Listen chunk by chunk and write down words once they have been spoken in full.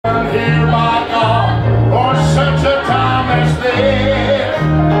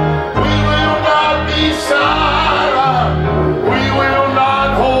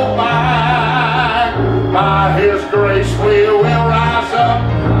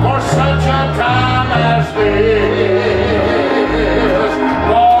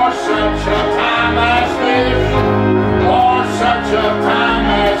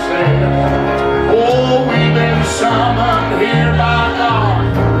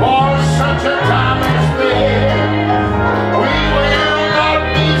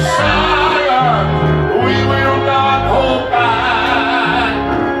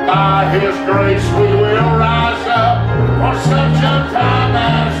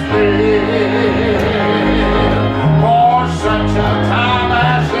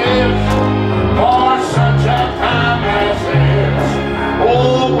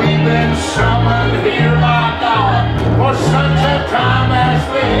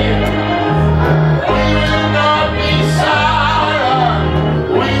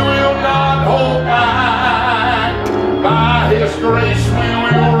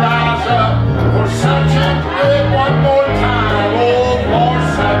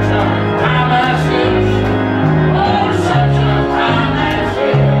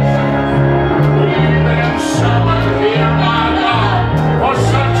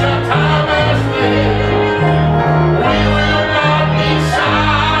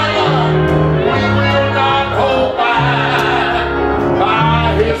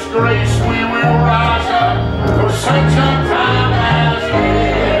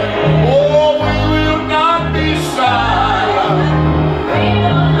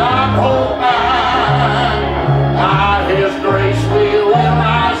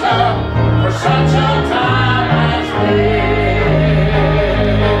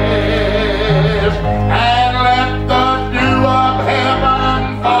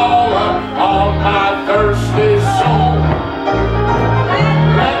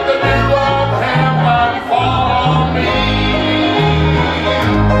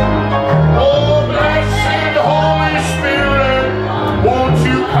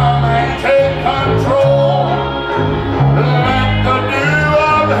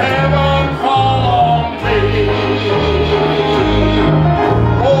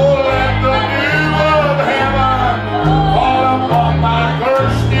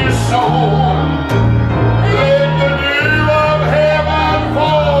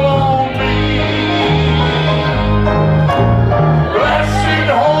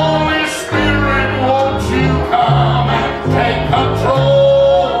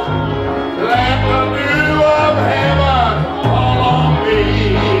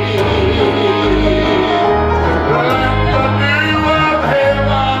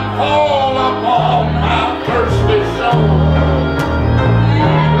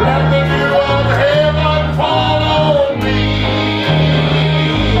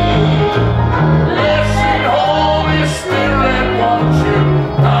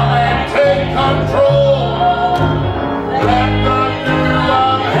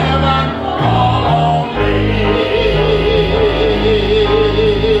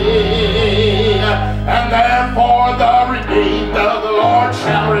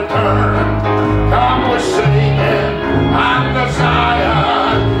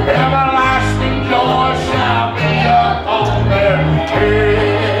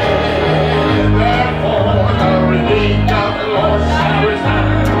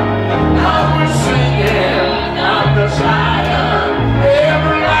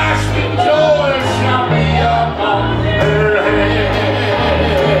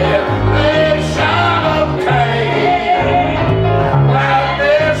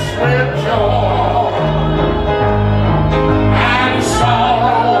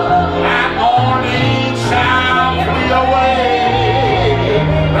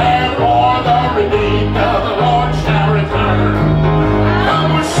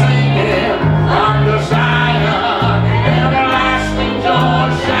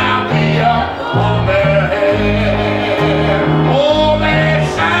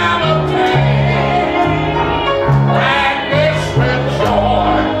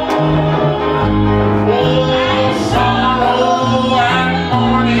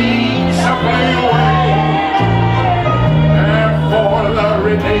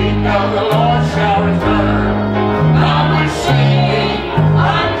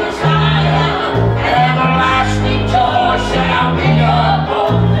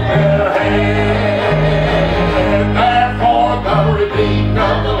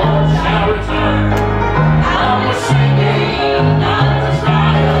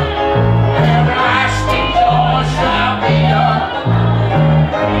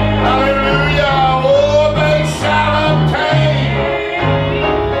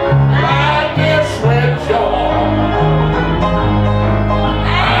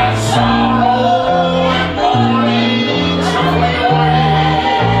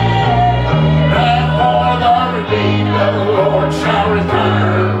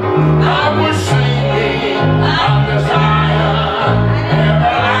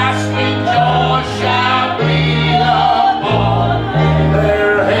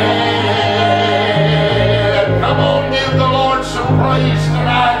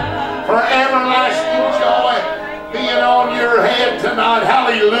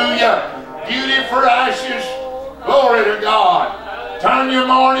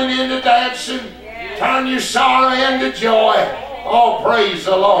mourning into dancing. Turn your sorrow into joy. Oh, praise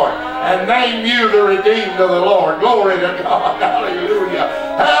the Lord. And name you the redeemed of the Lord. Glory to God. Hallelujah.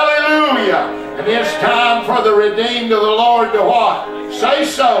 Hallelujah. And it's time for the redeemed of the Lord to what? Say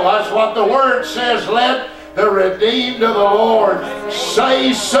so. That's what the Word says. Let the redeemed of the Lord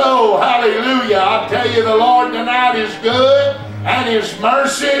say so. Hallelujah. I tell you, the Lord tonight is good, and His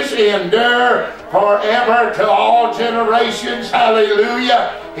mercies endure forever to all generations.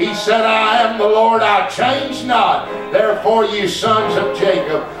 Hallelujah. He said, I am the Lord, I change not. Therefore you sons of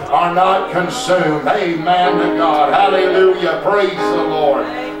Jacob are not consumed. Amen to God. Hallelujah. Praise the Lord.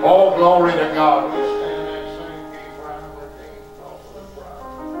 Oh, glory to God.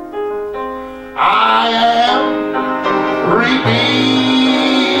 I am redeemed.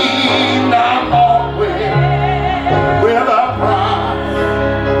 I'm bought with a price.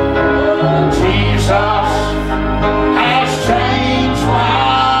 Jesus has changed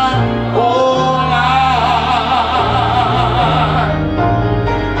my whole life.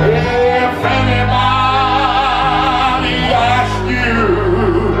 If anybody asks you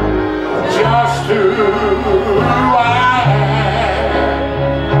just who I am,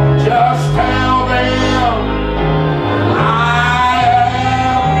 just tell them I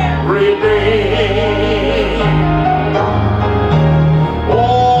am redeemed.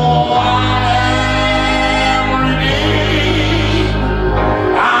 Oh, I am redeemed.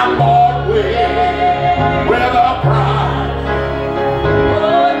 I'm bought with a price.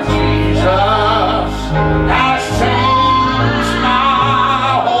 Oh, Jesus has changed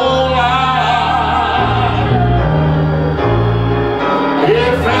my whole life.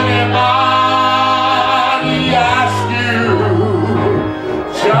 If anybody asks you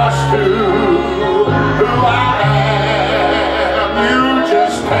just who I am, you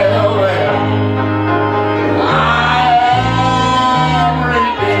just tell them I am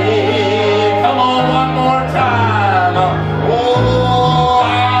redeemed. Come on, one more time. Oh, I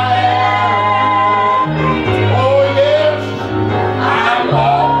am. Oh, yes, I'm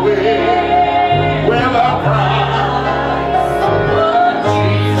bought with a price.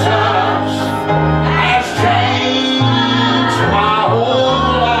 Jesus has changed my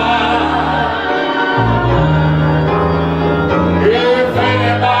whole life. If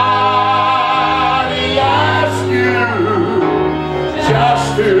anybody asks you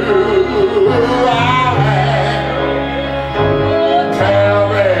just who I am, tell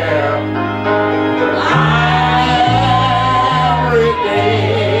them I am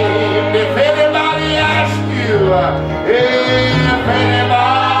redeemed. If anybody asks you, if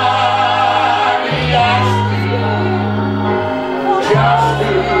anybody asks you just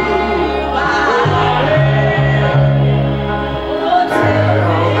who I am,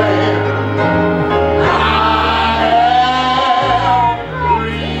 tell them I am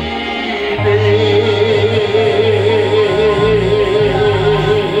redeemed.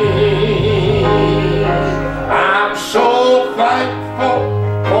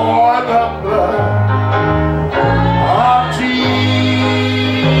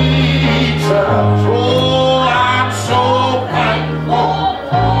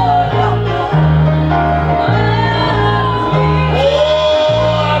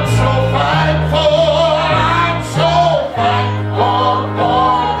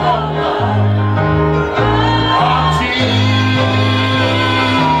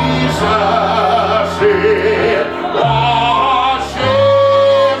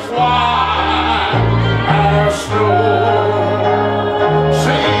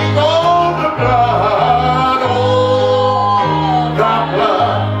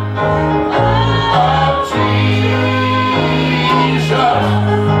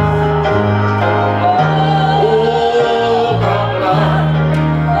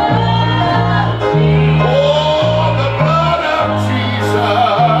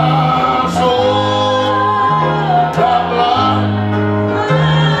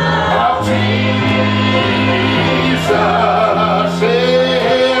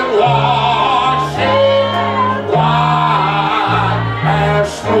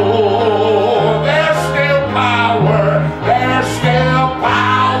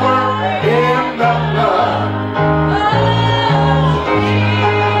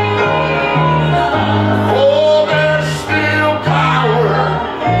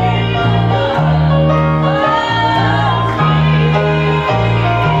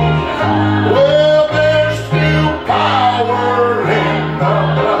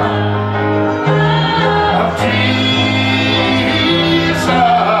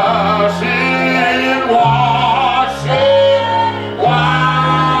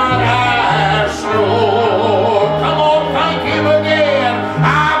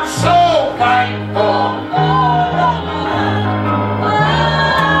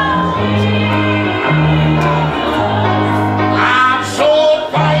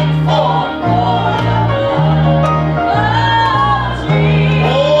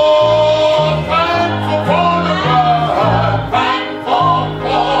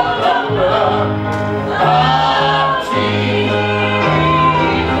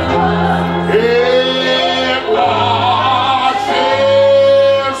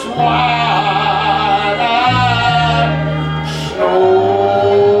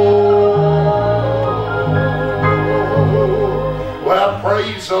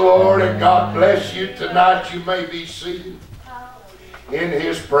 God bless you tonight. You may be seated in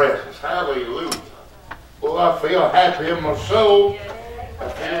His presence. Hallelujah. Oh, I feel happy in my soul. I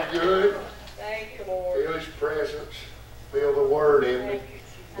feel good. Feel His presence. Feel the Word in me.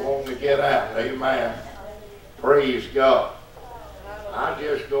 Wanting to get out. Amen. Praise God. I'm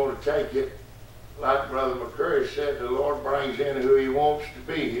just going to take it, like Brother McCurry said, the Lord brings in who He wants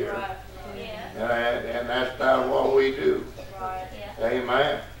to be here. And that's about what we do.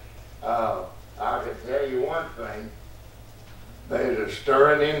 Amen. I can tell you one thing. There's a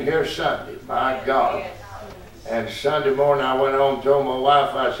stirring in here Sunday. My God. And Sunday morning I went home and told my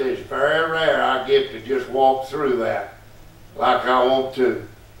wife, I said, it's very rare I get to just walk through that like I want to.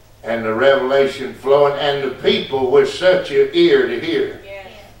 And the revelation flowing, and the people with such an ear to hear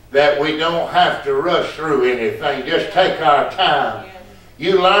that we don't have to rush through anything. Just take our time.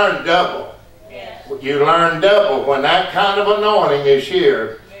 You learn double. You learn double when that kind of anointing is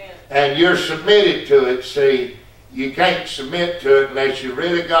here and you're submitted to it. See, you can't submit to it unless you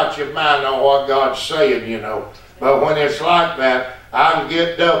really got your mind on what God's saying, you know. But when it's like that, I can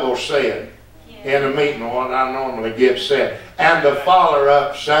get double said in a meeting what I normally get said. And the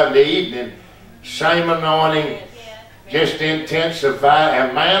follow-up Sunday evening, same anointing, just intensify.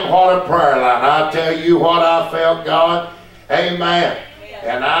 And man, what a prayer line. I'll tell you what I felt, God. Amen.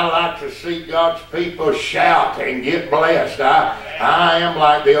 And I like to see God's people shout and get blessed. I am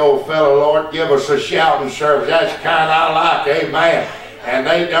like the old fellow, Lord, give us a shouting service. That's the kind I like. Amen. And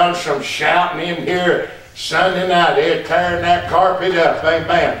they done some shouting in here Sunday night. They're tearing that carpet up.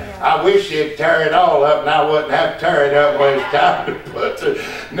 Amen. I wish they'd tear it all up and I wouldn't have to tear it up when it's time to put the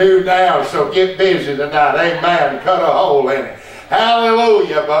new down. So get busy tonight. Amen. Cut a hole in it.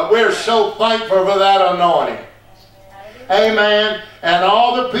 Hallelujah. But we're so thankful for that anointing. Amen. And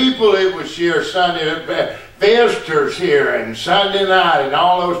all the people that was here Sunday, visitors here and Sunday night, and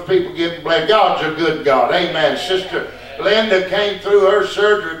all those people getting blessed. God's a good God. Amen. Sister Linda came through her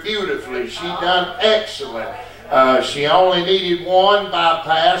surgery beautifully. She done excellent. She only needed one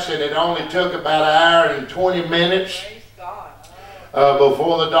bypass, and it only took about an hour and 20 minutes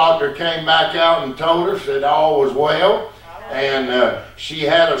before the doctor came back out and told us that all was well. And she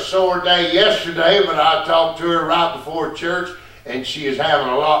had a sore day yesterday, but I talked to her right before church, and she is having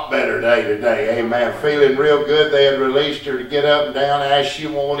a lot better day today. Amen. Feeling real good. They had released her to get up and down as she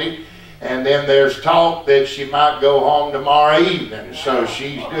wanted. And then there's talk that she might go home tomorrow evening. So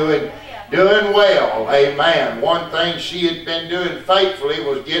she's doing well. Amen. One thing she had been doing faithfully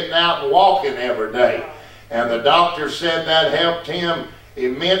was getting out and walking every day. And the doctor said that helped him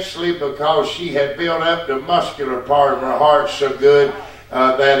immensely because she had built up the muscular part of her heart so good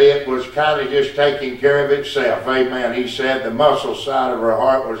that it was kind of just taking care of itself. Amen. He said the muscle side of her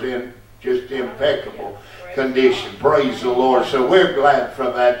heart was in just impeccable condition. Praise the Lord. So we're glad for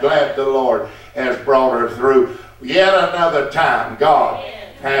that. Glad the Lord has brought her through. Yet another time God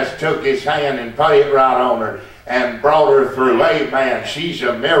has took His hand and put it right on her and brought her through. Amen. She's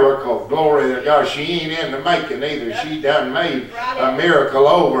a miracle. Glory to God. She ain't in the making either. She done made a miracle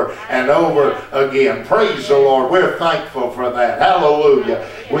over and over again. Praise the Lord. We're thankful for that. Hallelujah.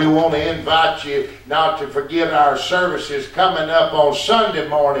 We want to invite you not to forget our services coming up on Sunday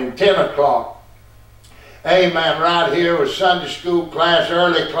morning, 10 o'clock. Amen. Right here with Sunday school class,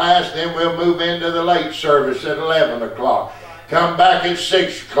 early class. Then we'll move into the late service at 11 o'clock. Come back at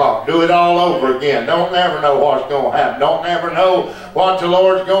 6 o'clock. Do it all over again. Don't never know what's going to happen. Don't never know what the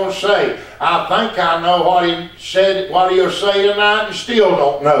Lord's going to say. I think I know what He said, what He'll say tonight, and still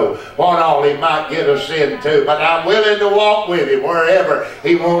don't know what all He might get us into. But I'm willing to walk with Him wherever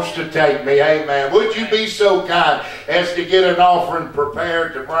He wants to take me. Amen. Would you be so kind as to get an offering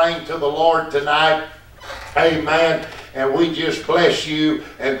prepared to bring to the Lord tonight? Amen. And we just bless you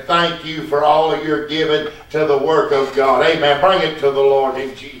and thank you for all of your giving to the work of God. Amen. Bring it to the Lord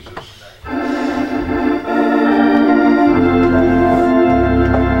in Jesus' name.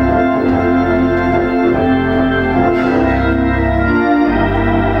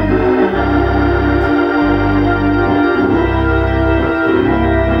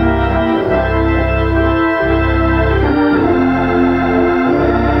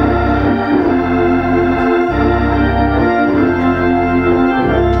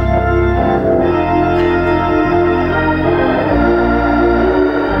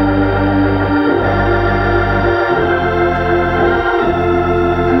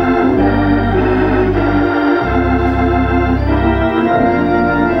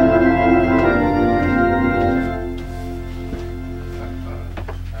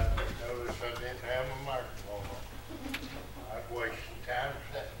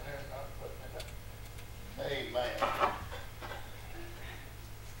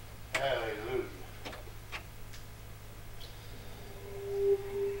 Hallelujah.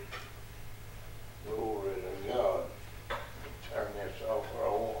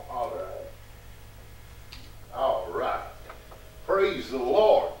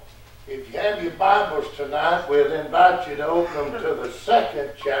 tonight, we'll invite you to open them to the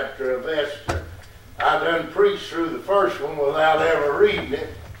 2nd chapter of Esther. I done preached through the first one without ever reading it,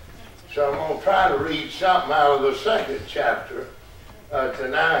 so I'm going to try to read something out of the 2nd chapter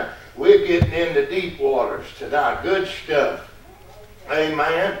tonight. We're getting into deep waters tonight. Good stuff.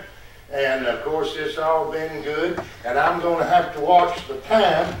 Amen. And of course it's all been good. And I'm going to have to watch the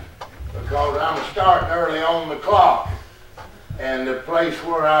time because I'm starting early on the clock. And the place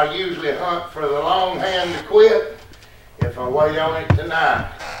where I usually hunt for the long hand to quit, if I wait on it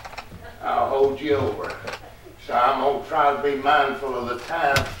tonight, I'll hold you over. So I'm going to try to be mindful of the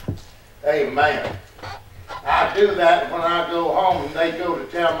time. Amen. I do that when I go home and they go to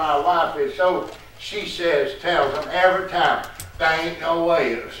tell my wife it's over. She tells them every time, there ain't no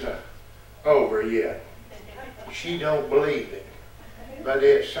way it's over yet. She don't believe it. But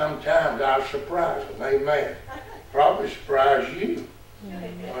sometimes I surprise them. Amen. Probably surprise you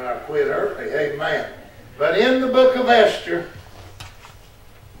when I quit early. Amen. But in the book of Esther,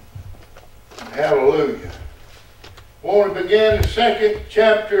 hallelujah. I want to begin the 2nd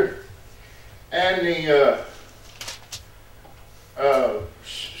chapter and the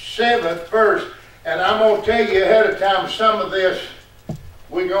 7th verse. And I'm going to tell you ahead of time some of this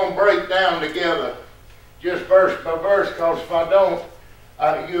we're going to break down together just verse by verse, because if I don't,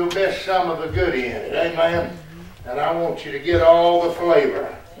 you'll miss some of the goodie in it. Amen. And I want you to get all the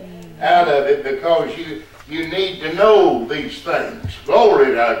flavor out of it, because you need to know these things.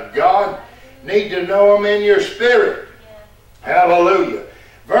 Glory to God. Need to know them in your spirit. Hallelujah.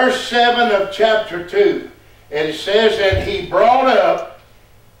 Verse 7 of chapter 2. And it says, and he brought up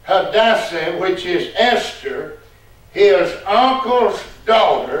Hadassah, which is Esther, his uncle's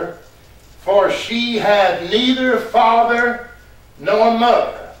daughter, for she had neither father nor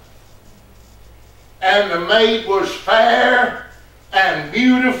mother. And the maid was fair and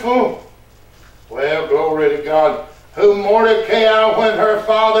beautiful. Well, glory to God. Whom Mordecai, when her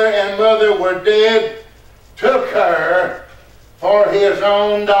father and mother were dead, took her for his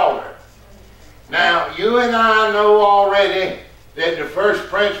own daughter. Now, you and I know already that the first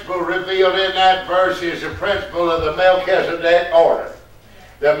principle revealed in that verse is the principle of the Melchizedek order.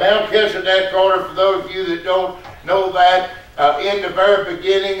 The Melchizedek order, for those of you that don't know that, in the very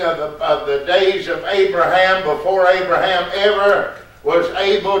beginning of the days of Abraham, before Abraham ever was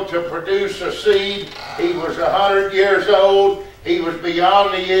able to produce a seed, he was 100 years old. He was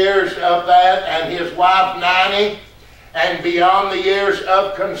beyond the years of that, and his wife 90, and beyond the years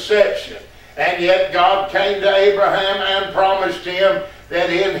of conception. And yet God came to Abraham and promised him that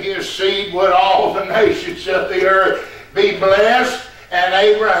in his seed would all the nations of the earth be blessed. And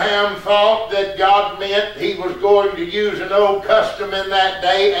Abraham thought that God meant he was going to use an old custom in that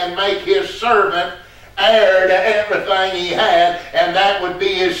day and make his servant heir to everything he had, and that would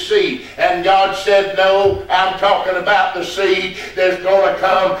be his seed. And God said, no, I'm talking about the seed that's going to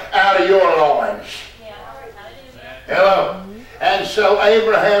come out of your loins. Hello? And so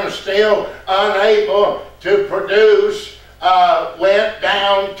Abraham, still unable to produce, went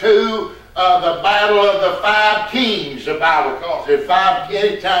down to the battle of the 5 kings. The Bible calls it 5.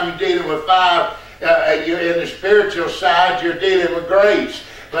 Anytime you're dealing with 5, you're in the spiritual side, you're dealing with grace.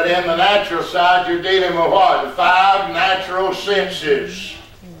 But in the natural side, you're dealing with what? The 5 natural senses.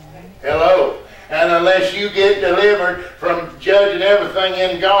 Hello? And unless you get delivered from judging everything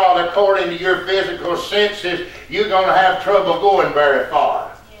in God according to your physical senses, you're going to have trouble going very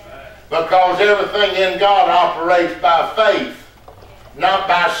far. Because everything in God operates by faith, not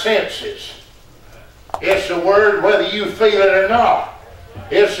by senses. It's the Word whether you feel it or not.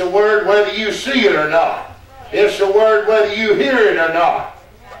 It's the Word whether you see it or not. It's the Word whether you hear it or not.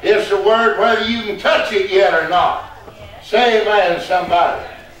 It's the Word whether you can touch it yet or not. Say amen, somebody.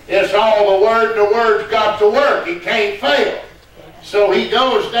 It's all the Word, and the Word's got to work. It can't fail. So he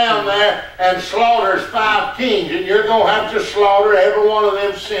goes down there and slaughters 5 kings, and you're going to have to slaughter every one of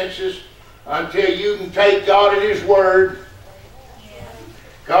them senses until you can take God at His Word,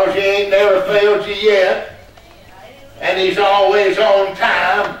 because He ain't never failed you yet, and He's always on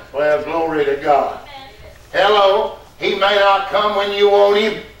time. Well, glory to God. Hello. He may not come when you want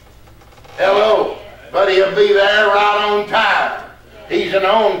Him. Hello. But He'll be there right on time. He's an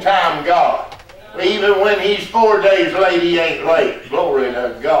on-time God. Even when He's 4 days late, He ain't late. Glory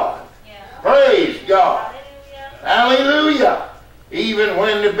to God. Praise God. Hallelujah. Even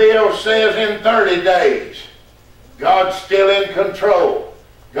when the bill says in 30 days, God's still in control.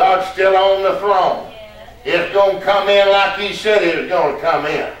 God's still on the throne. It's going to come in like He said it was going to come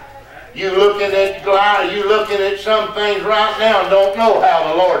in. You looking at some things right now and don't know how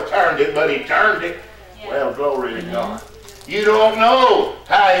the Lord turned it, but He turned it. Well, glory to God. You don't know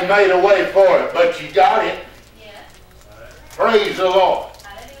how he made a way for it, but you got it. Praise the Lord.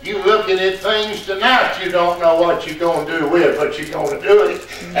 You looking at things tonight, you don't know what you're going to do with, but you're going to do it,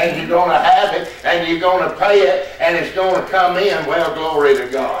 and you're going to have it, and you're going to pay it, and it's going to come in. Well, glory to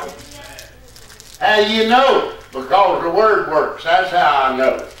God. How do you know? Because the Word works. That's how I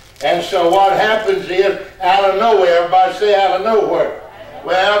know. And so what happens is, out of nowhere, everybody say out of nowhere.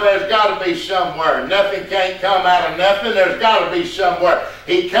 Well, there's got to be somewhere. Nothing can't come out of nothing. There's got to be somewhere.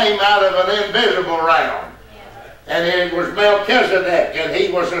 He came out of an invisible realm. And it was Melchizedek, and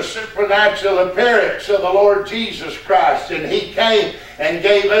he was a supernatural appearance of the Lord Jesus Christ. And he came and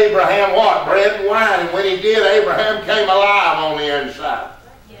gave Abraham what? Bread and wine. And when he did, Abraham came alive on the inside.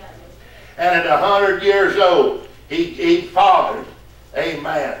 And at 100 years old, he fathered,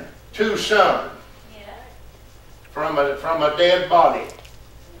 amen, 2 sons from a dead body.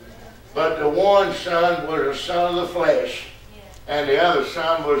 But the one son was a son of the flesh, and the other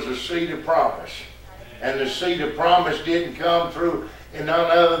son was the seed of promise. And the seed of promise didn't come through in none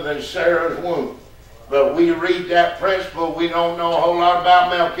other than Sarah's womb. But we read that principle. We don't know a whole lot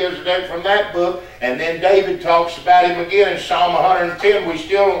about Melchizedek from that book. And then David talks about him again in Psalm 110. We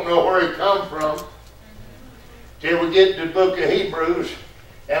still don't know where he come from till we get to the book of Hebrews.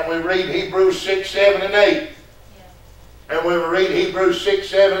 And we read Hebrews 6, 7, and 8. And when we read Hebrews 6,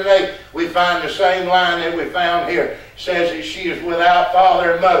 7, and 8, we find the same line that we found here. It says that she is without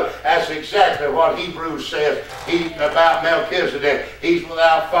father and mother. That's exactly what Hebrews says about Melchizedek. He's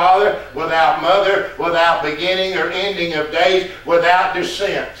without father, without mother, without beginning or ending of days, without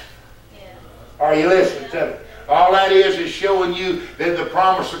descent. Are you listening to me? All that is showing you that the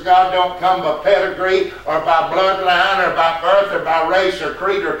promise of God don't come by pedigree or by bloodline or by birth or by race or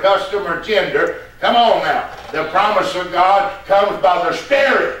creed or custom or gender. Come on now. The promise of God comes by the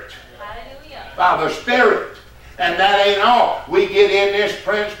Spirit. Hallelujah. By the Spirit. And that ain't all. We get in this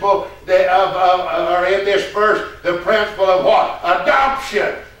principle or in this verse, the principle of what?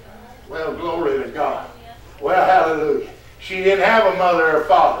 Adoption. Well, glory to God. Well, hallelujah. She didn't have a mother or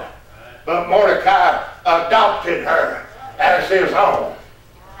father. But Mordecai adopted her as his own.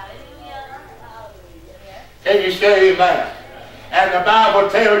 Can you say amen? And the Bible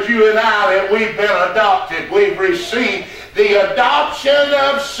tells you and I that we've been adopted. We've received the adoption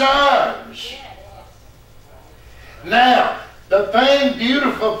of sons. Now, the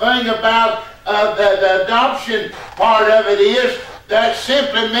beautiful thing about the adoption part of it is that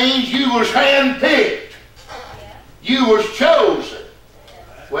simply means you was handpicked. You was chosen.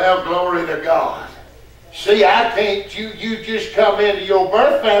 Well, glory to God. See, I can't, you just come into your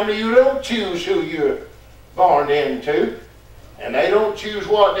birth family. You don't choose who you're born into. And they don't choose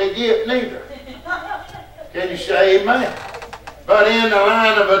what they get neither. Can you say amen? But in the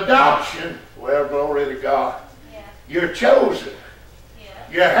line of adoption, well, glory to God. You're chosen.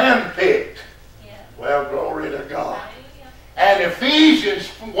 You're handpicked. Well, glory to God. And Ephesians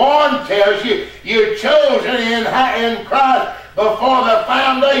 1 tells you you're chosen in Christ before the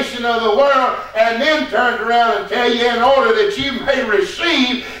foundation of the world, and then turns around and tells you in order that you may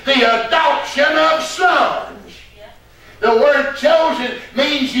receive the adoption of sons. The word chosen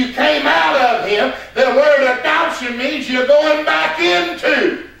means you came out of him. The word adoption means you're going back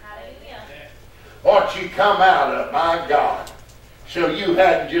into what you come out of. My God. So you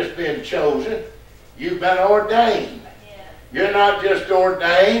hadn't just been chosen. You've been ordained. You're not just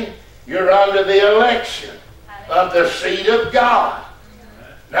ordained. You're under the election of the seed of God.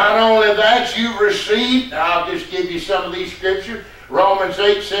 Not only that, you've received, I'll just give you some of these scriptures. Romans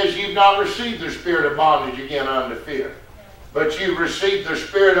 8 says you've not received the spirit of bondage again unto fear. But you've received the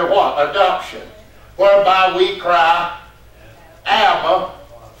spirit of what? Adoption. Whereby we cry, Abba,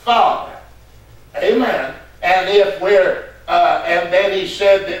 Father. Amen. And if and then he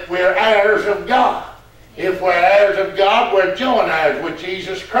said that we're heirs of God. If we're heirs of God, we're joint heirs with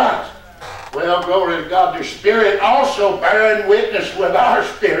Jesus Christ. Well, glory to God. The Spirit also bearing witness with our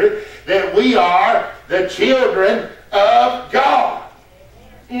spirit that we are the children of God.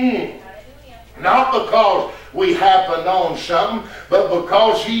 Not because we happened on something, but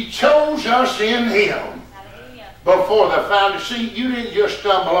because he chose us in him. Before the foundation. See, you didn't just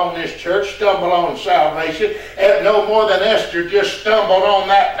stumble on this church, stumble on salvation, and no more than Esther just stumbled on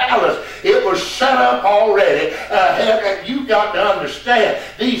that palace. It was set up already. You've got to understand,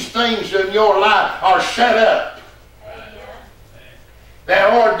 these things in your life are set up.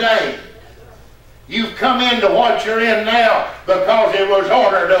 They're ordained. You've come into what you're in now because it was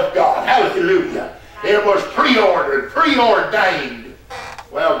ordered of God. Hallelujah. It was pre-ordered, preordained.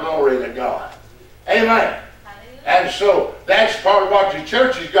 Well, glory to God. Amen. And so that's part of what the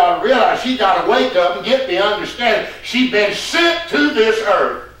church has got to realize. She's got to wake up and get the understanding. She's been sent to this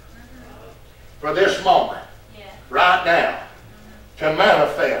earth for this moment, right now, to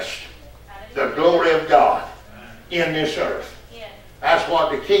manifest the glory of God in this earth. That's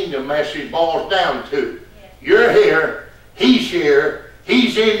what the kingdom message boils down to. You're here, He's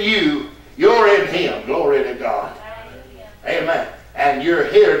in you, you're in Him. Glory to God. Amen. And you're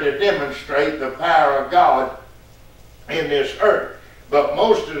here to demonstrate the power of God in this earth. But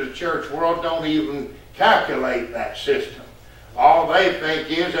most of the church world don't even calculate that system. All they think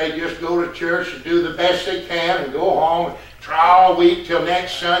is they just go to church and do the best they can and go home and try all week till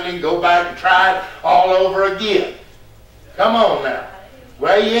next Sunday and go back and try it all over again. Come on now.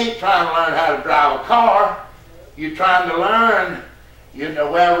 Well, you ain't trying to learn how to drive a car. You're trying to learn,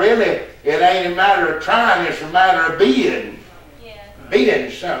 well, really, it ain't a matter of trying, it's a matter of being.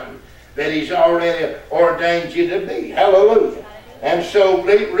 Being something that He's already ordained you to be. Hallelujah. And so,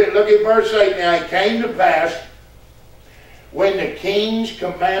 look at verse 8 now. It came to pass when the king's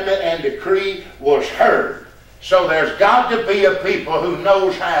commandment and decree was heard. So there's got to be a people who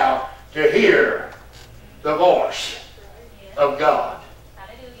knows how to hear the voice of God.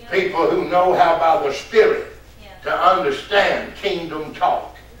 People who know how by the Spirit to understand kingdom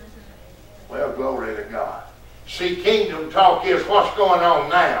talk. Well, glory to God. See, kingdom talk is what's going on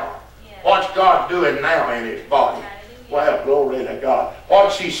now. What's God doing now in His body? Well, glory to God.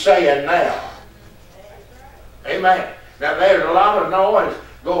 What's He saying now? Amen. Now, there's a lot of noise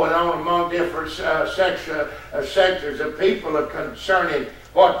going on among different sectors of people concerning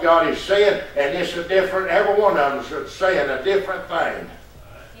what God is saying, and it's a different, every one of them is saying a different thing.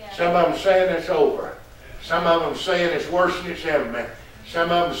 Some of them saying it's over. Some of them saying it's worse than it's ever been. Some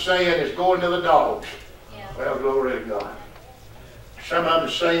of them saying it's going to the dogs. Well, glory to God. Some of them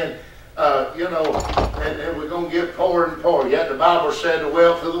saying, and we're going to get poorer and poorer. Yet the Bible said the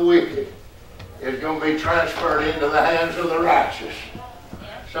wealth of the wicked is going to be transferred into the hands of the righteous.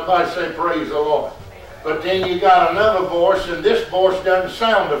 Somebody say, praise the Lord. But then you got another voice, and this voice doesn't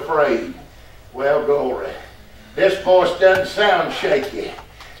sound afraid. Well, glory. This voice doesn't sound shaky.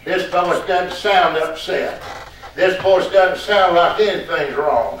 This voice doesn't sound upset. This voice doesn't sound like anything's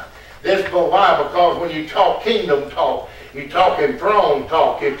wrong. Why? Because when you talk kingdom talk, you're talking throne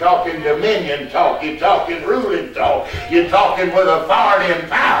talk, you're talking dominion talk, you're talking ruling talk, you're talking with authority and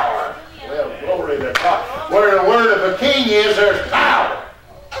power. Well, glory to God. Where the word of a king is, there's power.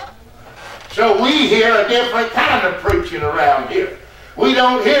 So we hear a different kind of preaching around here. We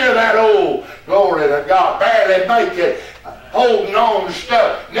don't hear that old, glory to God, barely make it, holding on to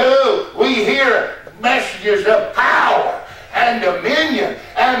stuff. No, we hear messages of power and dominion.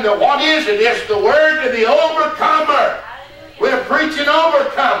 And what is it? It's the word of the overcomer. We're preaching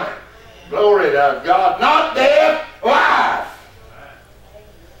overcoming. Glory to God. Not death, life.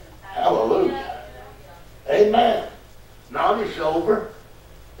 Hallelujah. Amen. Not it's over.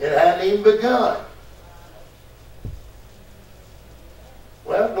 It hadn't even begun.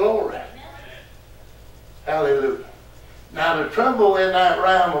 Well, glory. Hallelujah. Now the trouble in that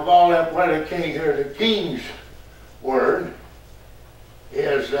realm of all that where they can't hear the king's word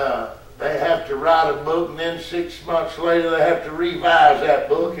is they have to write a book, and then 6 months later they have to revise that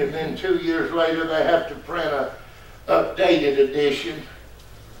book, and then 2 years later they have to print a updated edition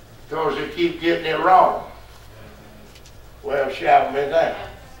because they keep getting it wrong. Well, shout me down.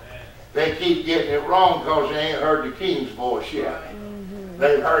 They keep getting it wrong because they ain't heard the king's voice yet.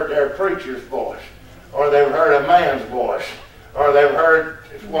 They've heard their preacher's voice, or they've heard a man's voice, or they've heard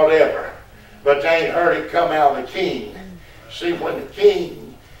whatever, but they ain't heard it come out of the king. See, when the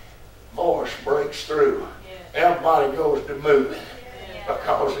king voice breaks through, everybody goes to moving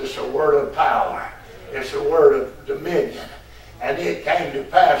because it's a word of power. It's a word of dominion. And it came to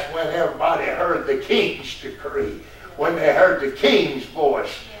pass when everybody heard the king's decree, when they heard the king's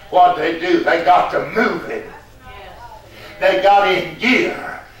voice, what they do? They got to moving. They got in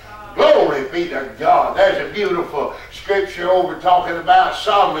gear. Glory be to God. There's a beautiful scripture over talking about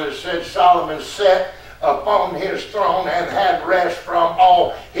Solomon. It said Solomon sat upon his throne and had rest from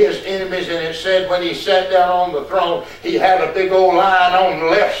all his enemies. And it said when he sat down on the throne, he had a big old lion on the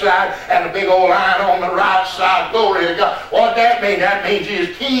left side and a big old lion on the right side. Glory to God. What that mean? That means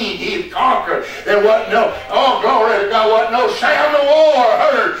he's king. He's conquered. There wasn't no, oh glory to God, wasn't no sound of war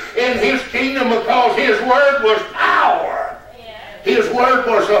heard in his kingdom because his word was power. His word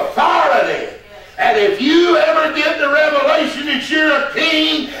was authority. And if you ever get the revelation that you're a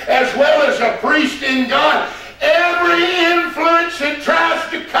king as well as a priest in God, every influence that tries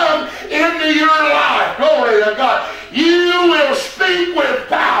to come into your life, glory to God, you will speak with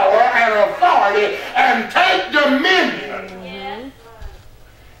power and authority and take dominion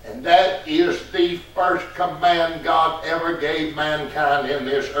lead mankind in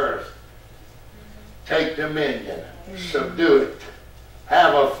this earth. Take dominion, subdue it,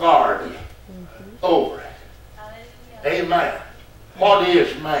 have authority over it. Amen. What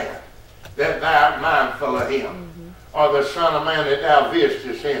is man that thou art mindful of him? Or the Son of Man that thou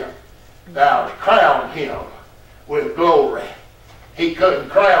visitest him? Thou hast crowned him with glory. He couldn't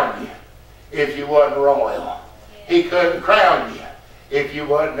crown you if you wasn't royal. He couldn't crown you if you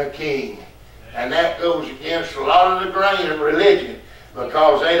wasn't a king. And that goes against a lot of the grain of religion,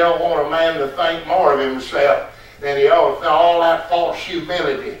 because they don't want a man to think more of himself than he ought. All that false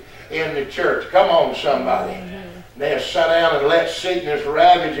humility in the church. Come on, somebody. They'll sit down and let sickness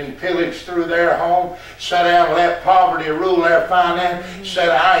ravage and pillage through their home. Sit down and let poverty rule their finance. Said,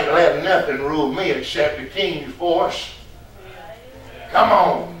 I ain't letting nothing rule me except the king's voice. Come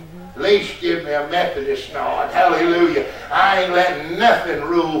on. At least give me a Methodist nod. Hallelujah. I ain't letting nothing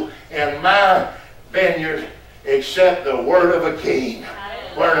rule in my vineyard except the word of a king.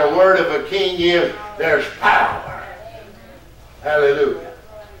 Where the word of a king is, there's power. Hallelujah.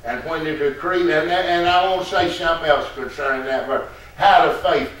 And when you decree, and I want to say something else concerning that verse. How does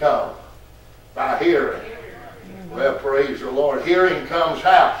faith come? By hearing. Well, praise the Lord. Hearing comes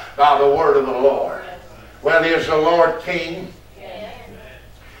how? By the word of the Lord. Well, is the Lord king?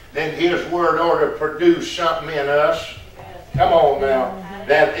 Then his word ought to produce something in us. Come on now.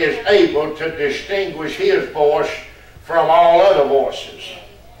 That is able to distinguish his voice from all other voices.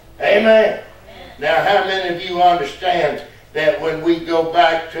 Amen. Now, how many of you understand that when we go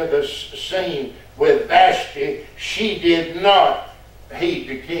back to the scene with Vashti, she did not heed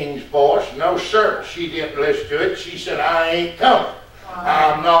the king's voice? No, sir. She didn't listen to it. She said, I ain't coming.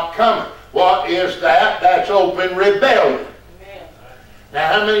 I'm not coming. What is that? That's open rebellion.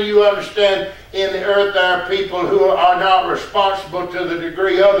 Now, how many of you understand in the earth there are people who are not responsible to the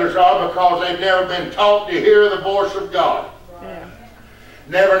degree others are because they've never been taught to hear the voice of God? Yeah.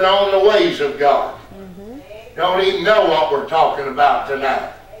 Never known the ways of God. Don't even know what we're talking about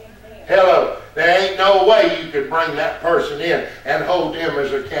tonight. Hello. There ain't no way you could bring that person in and hold them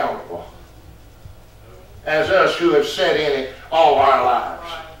as accountable as us who have sat in it all our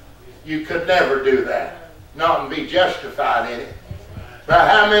lives. You could never do that. Not and be justified in it. But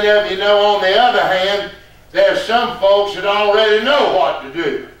how many of you know, on the other hand, there's some folks that already know what to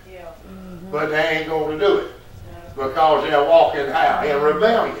do. But they ain't going to do it. Because they're walking how? In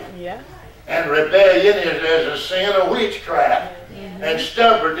rebellion. Yeah. And rebellion is a sin of witchcraft. And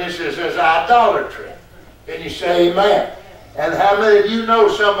stubbornness is idolatry. And you say amen. And how many of you know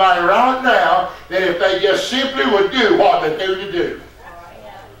somebody right now that if they just simply would do what they knew to do,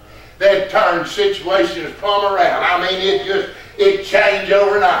 they'd turn situations plumb around. I mean, it changed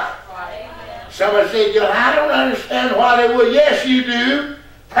overnight. Somebody said, I don't understand why they would. Yes, you do.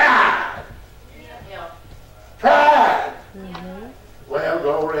 Pride. Pride. Well,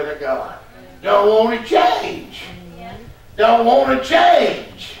 glory to God. Don't want to change. Don't want to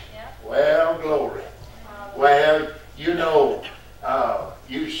change. Well, glory. Well, you know,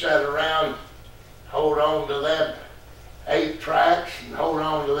 you sit around, hold on to them 8 tracks and hold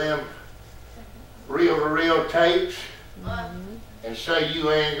on to them reel-to-reel tapes and say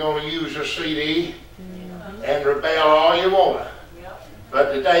you ain't going to use a CD and rebel all you want.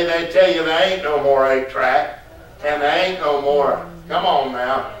 But the day they tell you there ain't no more 8-track and there ain't no more, come on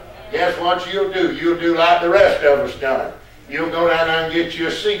now, guess what you'll do? You'll do like the rest of us done. You'll go down there and get you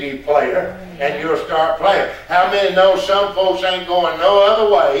a CD player and you'll start playing. How many know some folks ain't going no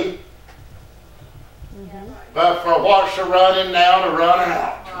other way but for what's a running now to run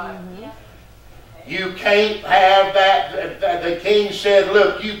out? You can't have that. The king said,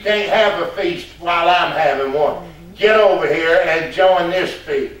 look, you can't have a feast while I'm having one. Get over here and join this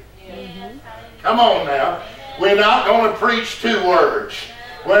feast. Come on now. We're not going to preach 2 words.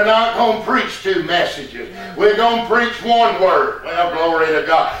 We're not going to preach 2 messages. We're going to preach 1 word. Well, glory to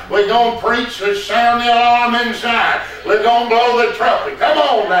God. We're going to preach to sound the alarm inside. We're going to blow the trumpet. Come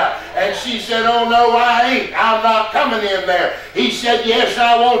on now. And she said, oh no, I ain't. I'm not coming in there. He said, yes,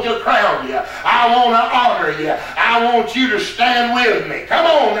 I want to crown you. I want to honor you. I want you to stand with me. Come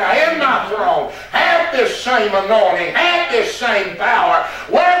on now, in my throne. Have this same anointing. Have this same power.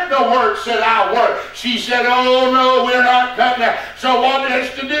 Work the works that I work. She said, oh no, we're not cutting out. So what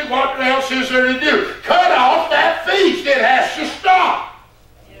is to do? What else is there to do? Cut off that feast. It has to stop.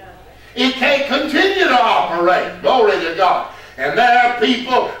 It can't continue to operate. Glory to God. And there are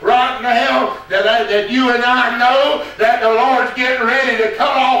people right now that you and I know that the Lord's getting ready to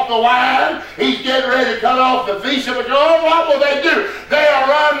cut off the wine. He's getting ready to cut off the feast. But oh, what will they do? They'll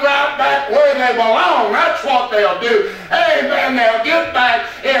run right back where they belong. That's what they'll do. Amen. They'll get back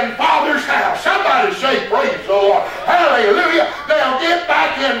in Father's house. Somebody say praise the Lord. Hallelujah.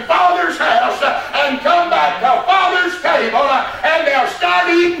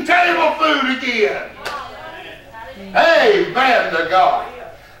 born again. Amen to God.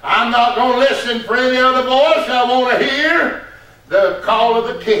 I'm not going to listen for any other voice. I want to hear the call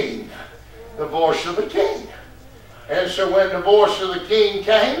of the King, the voice of the King. And so when the voice of the King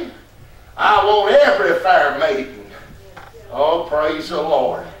came, I want every fair maiden. Oh, praise the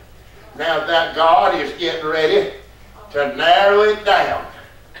Lord. Now that God is getting ready to narrow it down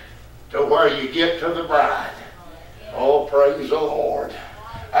to where you get to the bride. Oh, praise the Lord.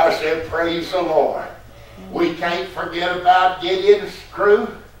 I said, praise the Lord. We can't forget about Gideon's crew.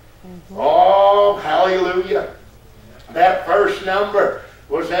 Oh, hallelujah. That first number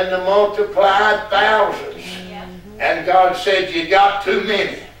was in the multiplied thousands. And God said, you got too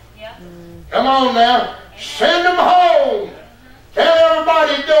many. Come on now. Send them home. Tell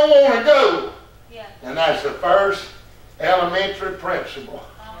everybody you don't want to go. And that's the first elementary principle.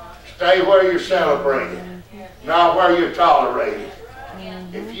 Stay where you're celebrated, not where you're tolerated.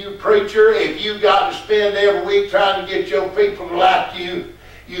 If you preacher, if you got to spend every week trying to get your people to like you,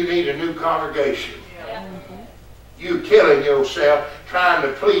 you need a new congregation. You killing yourself trying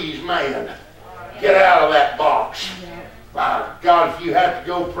to please man. Get out of that box. My God, if you have to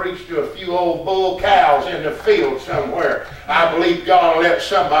go preach to a few old bull cows in the field somewhere, I believe God will let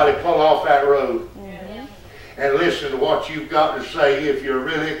somebody pull off that road. And listen to what you've got to say if you're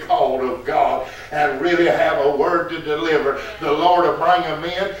really called of God and really have a word to deliver. The Lord will bring them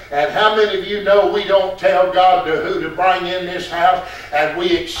in. And how many of you know we don't tell God who to bring in this house, and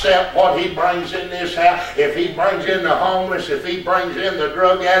we accept what He brings in this house? If He brings in the homeless, if He brings in the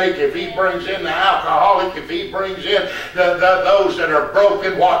drug addict, if He brings in the alcoholic, if He brings in those that are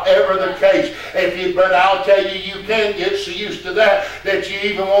broken, whatever the case. But I'll tell you, you can get so used to that you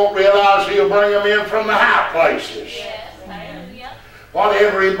even won't realize He'll bring them in from the high place.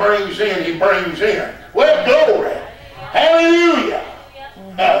 Whatever He brings in, He brings in. Well, glory. Hallelujah.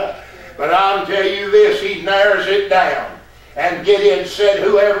 But I'll tell you this, He narrows it down. And Gideon said,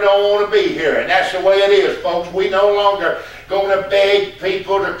 whoever don't want to be here. And that's the way it is, folks. We no longer going to beg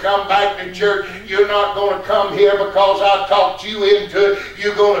people to come back to church. You're not going to come here because I talked you into it.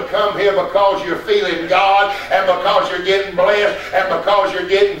 You're going to come here because you're feeling God, and because you're getting blessed, and because you're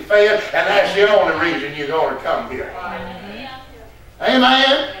getting fed, and that's the only reason you're going to come here.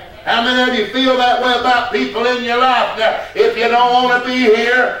 Amen. How many of you feel that way about people in your life? Now, if you don't want to be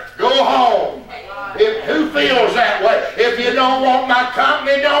here, go home. Who feels that way? If you don't want my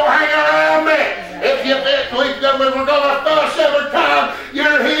company, don't hang around me. If you think we're going to fuss every time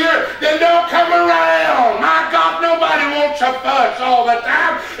you're here, then don't come around. My God, nobody wants a fuss all the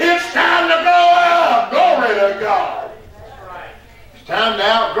time. It's time to grow up. Glory to God. It's time to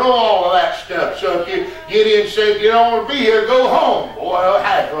outgrow all of that stuff. So if you get in and say, you don't want to be here, go home. Well,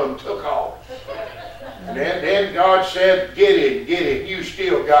 half of them took off. And then God said, get in. You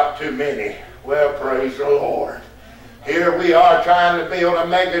still got too many. Well, praise the Lord. Here we are trying to build a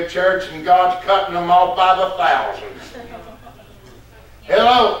mega church, and God's cutting them off by the thousands.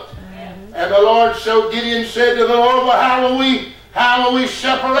 Hello? And the Lord, so Gideon said to the Lord, well, how will we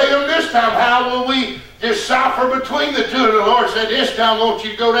separate them this time? How will we decipher between the two? And the Lord said, this time, won't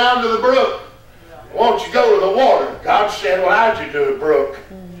you go down to the brook? Won't you go to the water? God said, well, how'd you do the brook?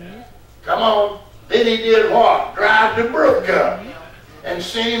 Come on. Then He did what? Dried the brook up and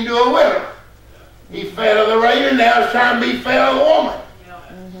sent him to a widow. He fed of the rain, and now it's time to be fed of the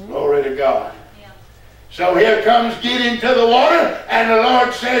woman. Glory to God. So here comes Gideon to the water, and the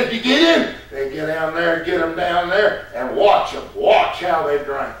Lord says to Gideon, they get down there, get them down there, and watch them. Watch how they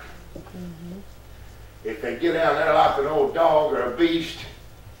drink. If they get down there like an old dog or a beast,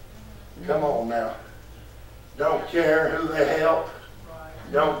 come on now. Don't care who they help.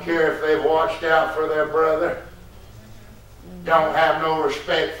 Don't care if they've watched out for their brother. Don't have no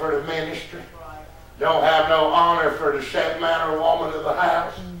respect for the ministry. Don't have no honor for the man or woman of the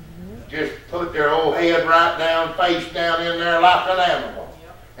house. Just put their old head right down, face down in there like an animal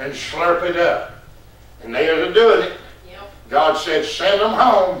and slurp it up. And they're doing it. God said, send them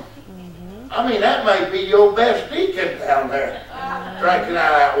home. I mean, that may be your best deacon down there, drinking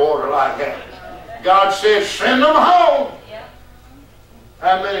out of that water like that. God says, send them home.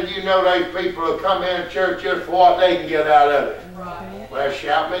 How many of you know those people who come in church just for what they can get out of it? Well,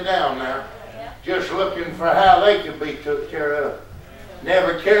 shout me down now. Just looking for how they could be took care of.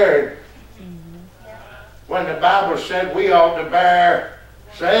 Never cared. When the Bible said we ought to bear,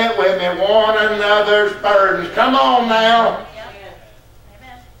 say it with me, one another's burdens. Come on now.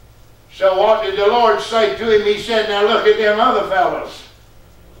 So what did the Lord say to him? He said, now look at them other fellows.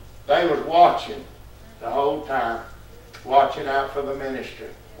 They was watching the whole time. Watching out for the ministry.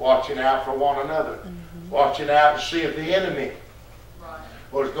 Watching out for one another. Watching out to see if the enemy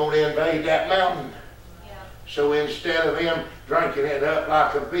was going to invade that mountain. So instead of them drinking it up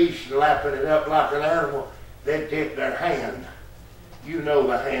like a beast and lapping it up like an animal, they dip their hand. You know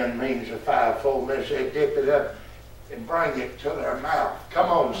the hand means a fivefold ministry. They dip it up and bring it to their mouth. Come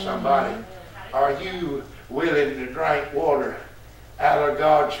on, somebody. Are you willing to drink water out of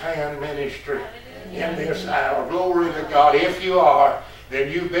God's hand ministry in this hour? Glory to God. If you are,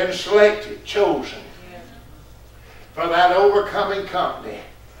 then you've been selected, chosen for that overcoming company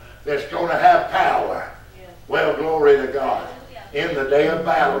that's going to have power. Well, glory to God. In the day of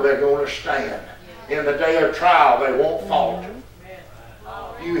battle, they're going to stand. In the day of trial, they won't falter.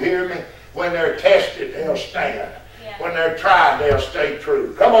 You hear me? When they're tested, they'll stand. When they're tried, they'll stay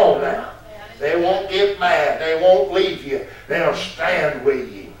true. Come on now. They won't get mad. They won't leave you. They'll stand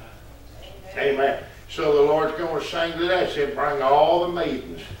with you. Amen. So the Lord's going to sing to that. He said, bring all the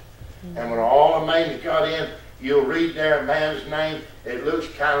maidens. And when all the maidens got in, you'll read there a man's name. It looks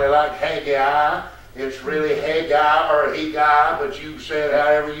kind of like Haggai. It's really Haggai or Haggai, but you said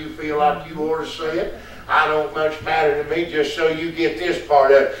however you feel like you ought to say it. I don't much matter to me, just so you get this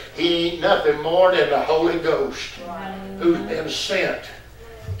part of it. He ain't nothing more than the Holy Ghost who's been sent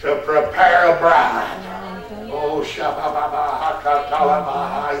to prepare a bride. Oh, Shabbat.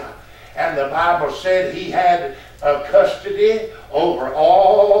 And the Bible said he had custody over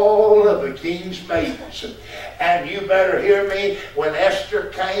all of the king's maidens. And you better hear me, when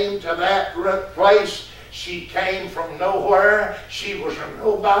Esther came to that place, she came from nowhere. She was a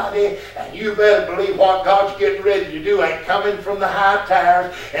nobody. And you better believe what God's getting ready to do ain't coming from the high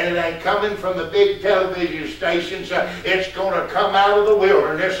towers, and it ain't coming from the big television stations. It's going to come out of the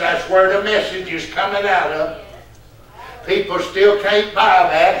wilderness. That's where the message is coming out of. People still can't buy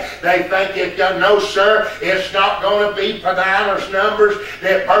that. They think it does. No, sir, it's not going to be Peninnah's numbers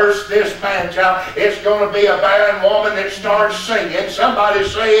that burst this man-child. It's going to be a barren woman that starts singing. Somebody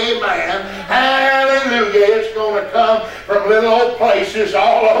say amen. Hallelujah. It's going to come from little old places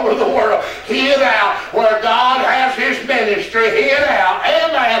all over the world. Hid out where God has his ministry. Hid out.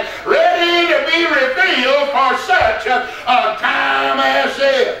 Amen. Ready to be revealed for such a time as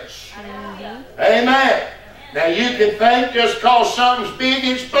this. Amen. Now you can think just because something's big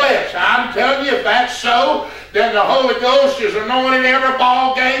it's blessed. I'm telling you, if that's so, then the Holy Ghost is anointing every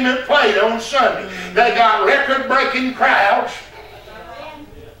ball game and played on Sunday. They got record-breaking crowds.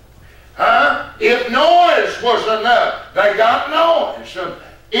 If noise was enough, they got noise.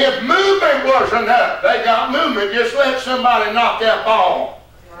 If movement was enough, they got movement. Just let somebody knock that ball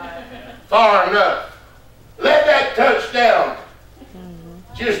far enough. Let that touchdown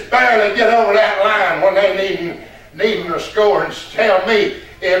just barely get over that line when they needing a score, and tell me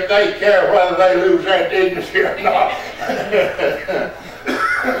if they care whether they lose their dignity or not.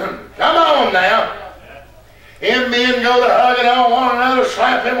 Come on now. If men go to hugging on one another,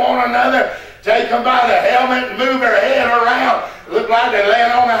 slapping one another, take them by the helmet and move their head around, look like they're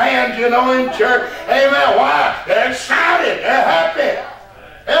laying on the hands, you know, in church. Amen. Why? They're excited. They're happy.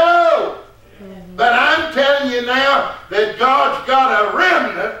 Hello. But I'm telling you now that God's got a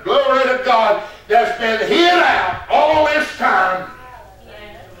remnant, glory to God, that's been hid out all this time.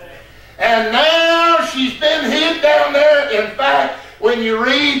 And now she's been hid down there. In fact, when you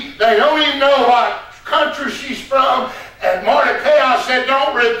read, they don't even know what country she's from. And Mordecai said,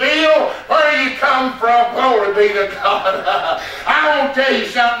 don't reveal where you come from. Glory be to God. I won't tell you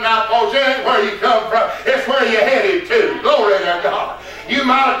something I suppose. It ain't where you come from. It's where you're headed to. Glory to God. You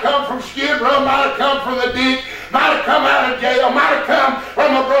might have come from Skid Row, might have come from the ditch, might have come out of jail, might have come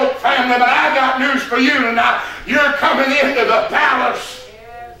from a broke family, but I got news for you tonight. You're coming into the palace.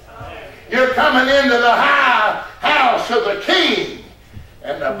 You're coming into the high house of the king.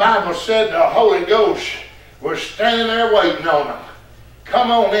 And the Bible said the Holy Ghost was standing there waiting on them.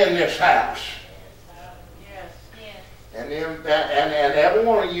 Come on in this house. And every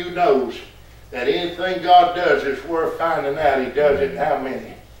one of you knows that anything God does is worth finding out. He does it in how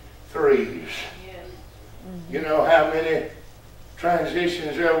many? Threes. You know how many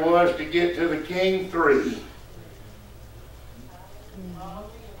transitions there was to get to the king? 3.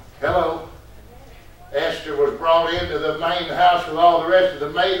 Hello. Esther was brought into the main house with all the rest of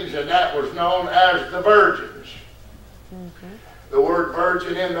the maidens, and that was known as the virgins. The word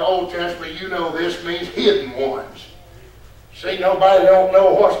virgin in the Old Testament, you know this, means hidden ones. See, nobody don't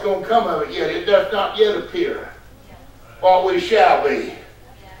know what's going to come of it yet. It does not yet appear what we shall be.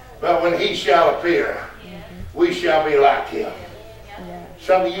 But when he shall appear, we shall be like him.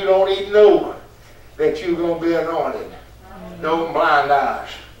 Some of you don't even know that you're going to be anointed. No blind eyes.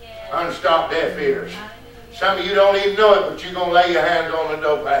 Unstopped deaf ears. Some of you don't even know it, but you're going to lay your hands on the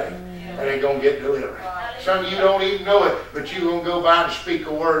dope addict and they're going to get delivered. Some of you don't even know it, but you're going to go by and speak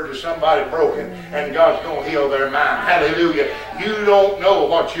a word to somebody broken, and God's going to heal their mind. Hallelujah. You don't know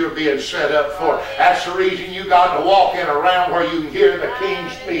what you're being set up for. That's the reason you got to walk in around where you can hear the King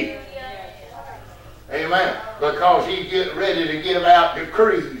speak. Amen. Because He's getting ready to give out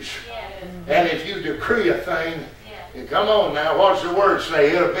decrees. And if you decree a thing, come on now, what's the word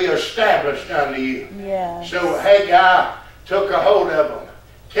say? It'll be established unto you. Yes. So Haggai took a hold of them,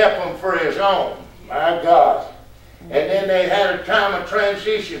 kept them for his own. My God. And then they had a time of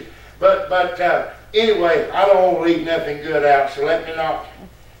transition. But anyway, I don't want to leave nothing good out, so let me not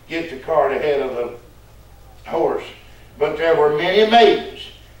get the cart ahead of the horse. But there were many maidens.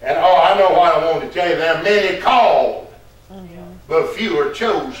 And I know what I want to tell you. There are many called, but few are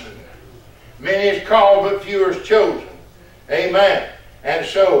chosen. Many is called, but few is chosen. Amen. And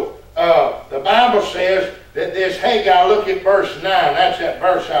so the Bible says that this Haggai, look at verse 9. That's that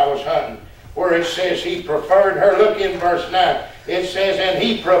verse I was hunting, where it says he preferred her. Look in verse 9. It says, and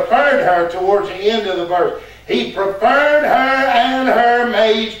he preferred her towards the end of the verse. He preferred her and her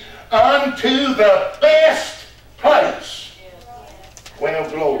maids unto the best place. Well,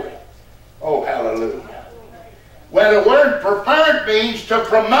 glory. Oh, hallelujah. Well, the word preferred means to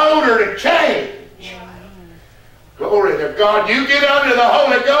promote or to change. Glory to God. You get under the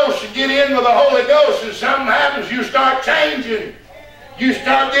Holy Ghost and get in with the Holy Ghost, and something happens, you start changing. You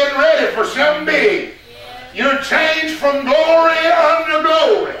start getting ready for something big. You're changed from glory unto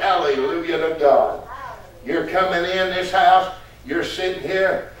glory. Hallelujah to God. You're coming in this house, you're sitting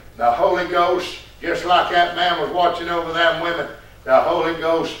here, the Holy Ghost, just like that man was watching over them women, the Holy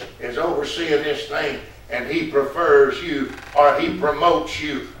Ghost is overseeing this thing, and He prefers you, or He promotes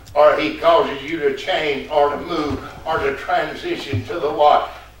you, or He causes you to change, or to move, or to transition to the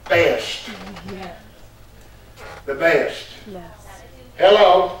what? Best. The best. Yes.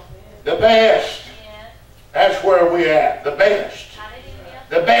 Hello? The best. That's where we're at. The best.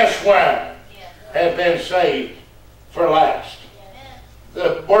 The best wine has been saved for last.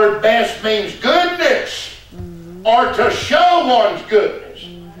 The word best means goodness, or to show one's goodness,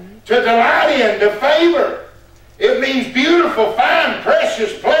 to delight in, to favor. It means beautiful, fine,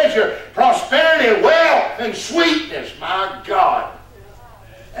 precious, pleasure, prosperity, wealth, and sweetness. My God.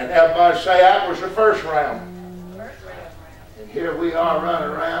 And everybody say that was the first round. And here we are running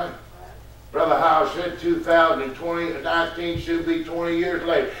around. Brother Howell said 2020, 19 should be 20 years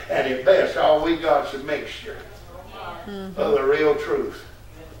later. And at best, all we got is a mixture of the real truth.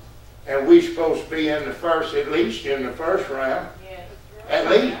 And we're supposed to be in the first, at least in the first round. At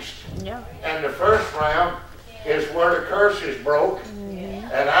least. Yeah. And the first round is where the curse is broke.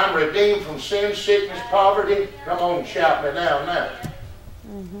 And I'm redeemed from sin, sickness, poverty. Come on and shout me down now.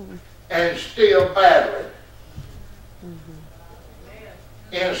 And still battling.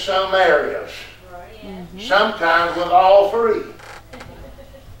 In some areas. Sometimes with all three.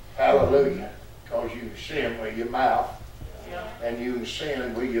 Hallelujah. Because you can sin with your mouth. And you can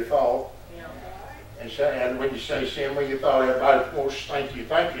sin with your thought. And when you say sin with your thought, everybody wants to think you're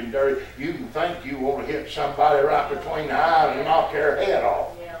thinking dirty. You can think you want to hit somebody right between the eyes and knock their head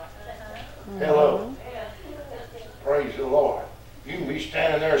off. Hello. Praise the Lord. You can be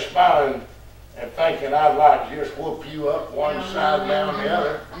standing there smiling and thinking, I'd like to just whoop you up one side down the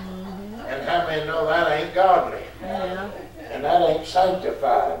other. And how many know that ain't godly? And that ain't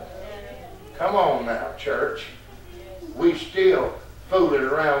sanctified? Come on now, church. We still fooling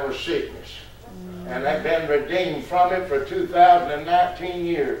around with sickness. And they've been redeemed from it for 2019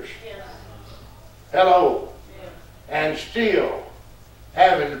 years. Hello. And still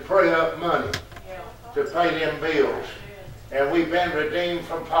having to pray up money to pay them bills. And we've been redeemed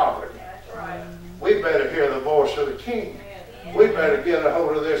from poverty. We better hear the voice of the King. We better get a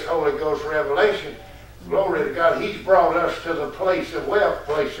hold of this Holy Ghost revelation. Glory to God. He's brought us to the place of wealth,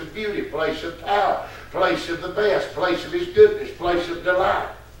 place of beauty, place of power, place of the best, place of His goodness, place of delight.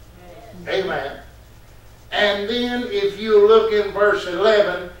 Amen. And then if you look in verse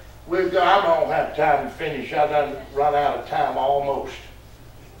 11, I don't have time to finish. I done run out of time almost.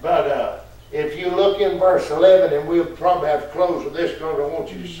 But if you look in verse 11, and we'll probably have to close with this because I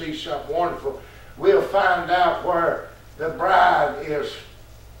want you to see something wonderful. We'll find out where the bride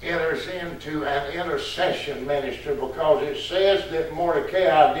enters into an intercession ministry, because it says that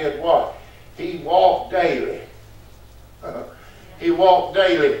Mordecai did what? He walked daily. He walked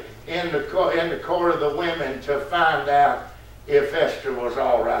daily in the court of the women to find out if Esther was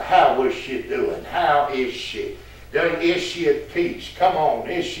all right. How was she doing? How is she? Is she at peace? Come on.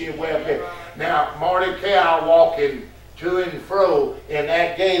 Is she well? Now, Mordecai walking to and fro in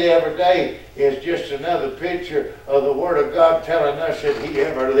that gate every day is just another picture of the Word of God telling us that He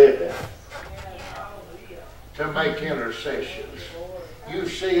ever liveth. to make intercessions. You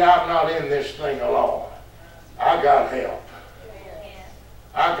see, I'm not in this thing alone. I got help.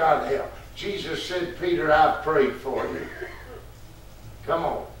 I got help. Jesus said, Peter, I've prayed for you. Come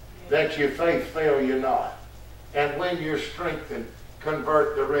on. That your faith fail you not. And when you're strengthened,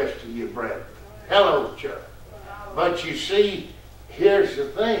 convert the rest of your brethren. Hello, church. But you see, here's the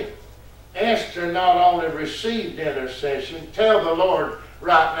thing. Esther not only received intercession, tell the Lord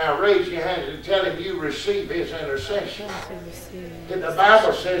right now, raise your hands and tell him you receive his intercession. And the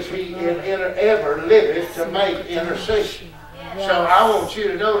Bible says he ever liveth to make intercession. So I want you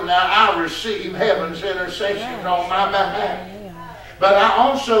to know now I receive heaven's intercession on my behalf. But I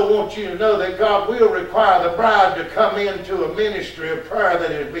also want you to know that God will require the bride to come into a ministry of prayer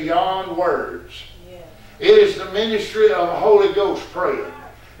that is beyond words. It is the ministry of Holy Ghost praying.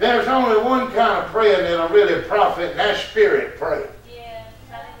 There's only one kind of praying that'll really profit, and that's spirit praying.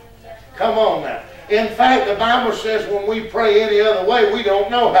 Come on now. In fact, the Bible says when we pray any other way, we don't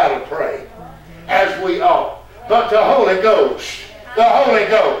know how to pray as we ought. But the Holy Ghost, the Holy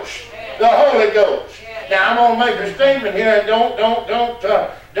Ghost, the Holy Ghost. Now I'm going to make a statement here, and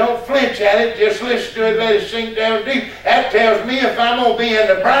don't flinch at it. Just listen to it, let it sink down deep. That tells me if I'm going to be in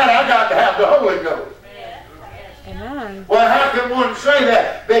the bride, I got to have the Holy Ghost. Amen. Well, how can one say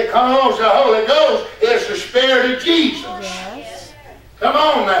that? Because the Holy Ghost is the Spirit of Jesus. Yes. Come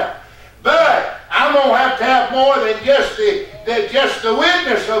on now. But I'm going to have more than just the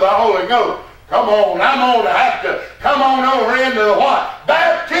witness of the Holy Ghost. Come on, I'm going to have to come on over into what?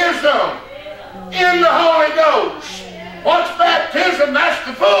 Baptism in the Holy Ghost. What's baptism? That's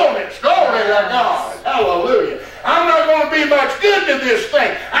the fullness. Glory to God. Hallelujah. I'm not going to be much good to this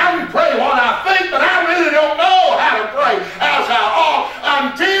thing. I can pray what I think, but I really don't know how to pray as I ought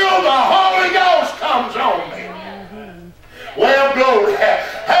until the Holy Ghost comes on me. Well, glory.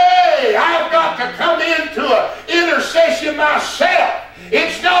 Hey, I've got to come into an intercession myself.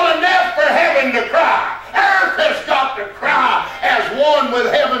 It's not enough for heaven to cry. Earth has got to cry as one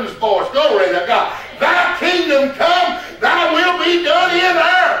with heaven's voice. Glory to God. Thy kingdom come, thy will be done in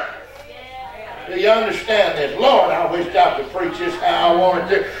earth. Do you understand this? Lord, I wish I could preach this how I wanted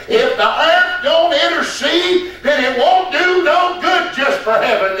to. If the earth don't intercede, then it won't do no good just for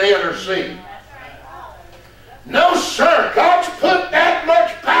heaven to intercede. No, sir. God's put that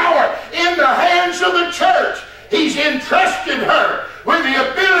much power in the hands of the church. He's entrusted her with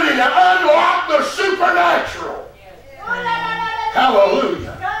the ability to unlock the supernatural.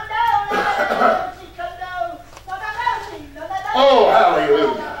 Hallelujah. Oh,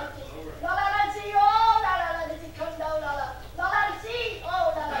 hallelujah.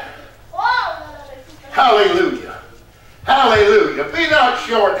 Hallelujah. Hallelujah. Be not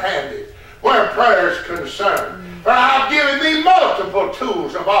short-handed where prayer is concerned. For I've given thee multiple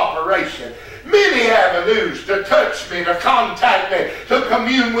tools of operation, many avenues to touch me, to contact me, to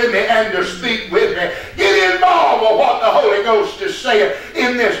commune with me, and to speak with me. Get involved with what the Holy Ghost is saying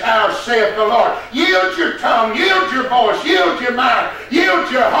in this hour, saith the Lord. Yield your tongue, yield your voice, yield your mind,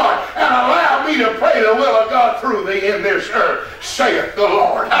 yield your heart, and allow me to pray the will of God through thee in this earth, saith the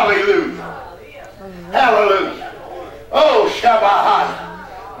Lord. Hallelujah. Hallelujah. Oh, Shabbat.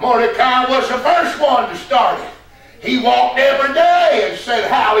 Mordecai was the first one to start it. He walked every day and said,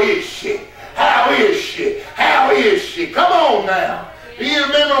 how is she? How is she? How is she? Come on now. Do you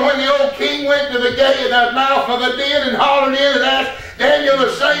remember when the old king went to the gate, the mouth of the den, and hollered in and asked Daniel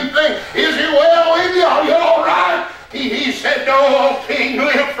the same thing? Is it well with you? Are you all right? He said, no, O king,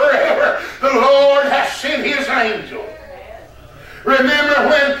 live forever. The Lord has sent his angel. Remember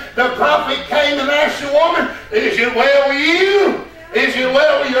when the prophet came and asked the woman, is it well with you? Is it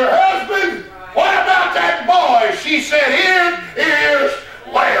well with your husband? What about that boy? She said, it is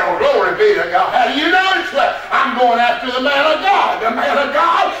well. Glory be to God. How do you know it's well? I'm going after the man of God. The man of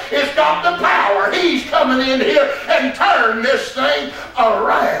God has got the power. He's coming in here and turn this thing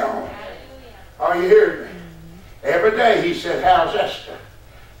around. Are you hearing me? Every day he said, how's Esther?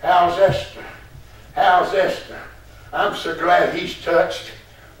 How's Esther? How's Esther? I'm so glad he's touched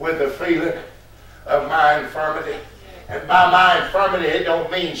with the feeling of my infirmity. And by my infirmity, it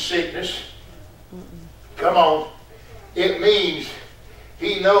don't mean sickness. Come on. It means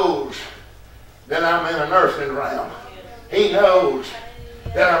he knows that I'm in an earthly realm. He knows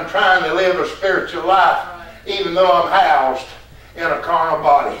that I'm trying to live a spiritual life, even though I'm housed in a carnal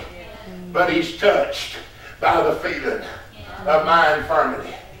body. But he's touched by the feeling of my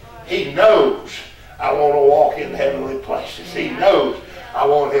infirmity. He knows I want to walk in heavenly places. He knows I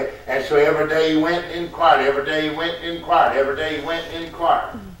want him. And so every day he went and inquired. Every day he went and inquired. Every day he went and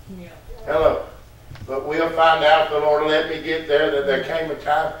inquired. Hello. But we'll find out, the Lord let me get there, that there came a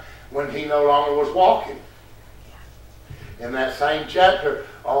time when he no longer was walking In that same chapter,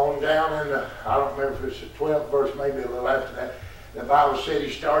 on down in the, I don't remember if it's the 12th verse, maybe a little after that, the Bible said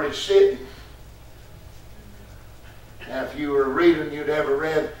he started sitting. Now, if you were reading, you'd ever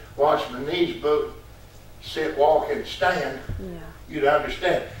read Watchman Nee's book, Sit, Walk, and Stand, you'd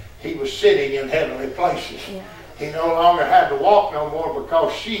understand. He was sitting in heavenly places. Yeah. He no longer had to walk no more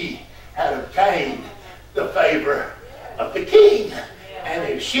because she had obtained the favor of the king. And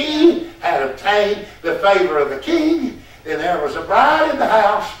if she had obtained the favor of the king, then there was a bride in the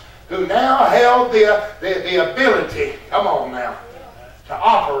house who now held the ability, come on now, to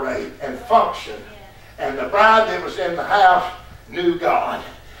operate and function. And the bride that was in the house knew God,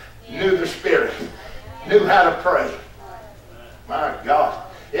 knew the Spirit, knew how to pray. My God.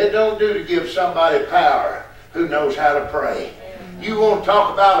 It don't do to give somebody power who knows how to pray. You want to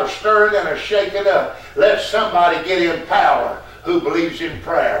talk about a stirring and a shaking up. Let somebody get in power who believes in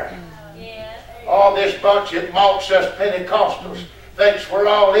prayer. All this bunch that mocks us Pentecostals thinks we're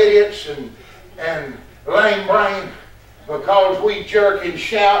all idiots and lame brain because we jerk and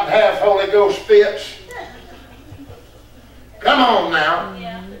shout and have Holy Ghost fits. Come on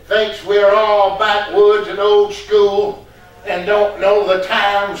now. Thinks we're all backwoods and old school and don't know the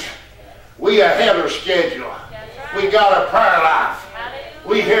times. We ahead of schedule. We got a prayer life.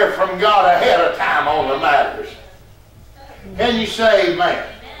 We hear from God ahead of time on the matters. Can you say amen?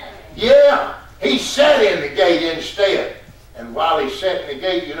 Yeah, he sat in the gate instead. And while he sat in the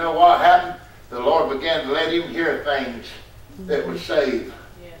gate, you know what happened? The Lord began to let him hear things that would save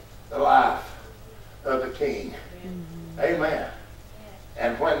the life of the king. Amen.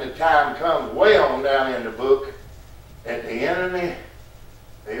 And when the time comes way on down in the book, at the enemy,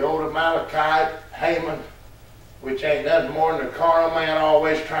 the old Amalekite, Haman, which ain't nothing more than a carnal man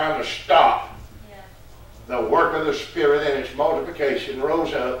always trying to stop the work of the Spirit and its multiplication,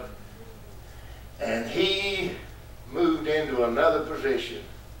 rose up, and he moved into another position.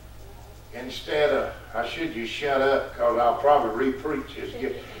 Instead of, I should just shut up because I'll probably re-preach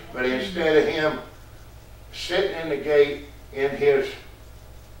this, but instead of him sitting in the gate in his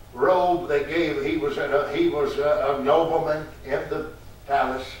robe they gave, he was a nobleman in the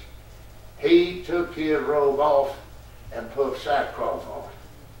palace. He took his robe off and put sackcloth on it.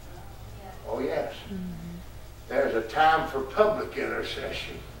 Oh yes. There's a time for public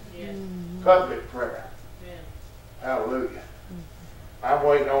intercession. Public prayer. Hallelujah. I'm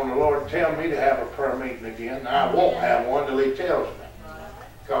waiting on the Lord to tell me to have a prayer meeting again. I won't have one till he tells me.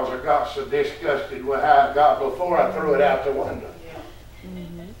 Because I got so disgusted with how it got before I threw it out the window.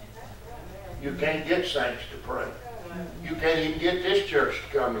 You can't get saints to pray. You can't even get this church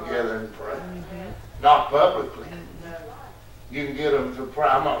to come together and pray. Not publicly. You can get them to pray.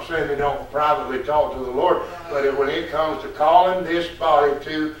 I'm not saying they don't privately talk to the Lord, but when it comes to calling this body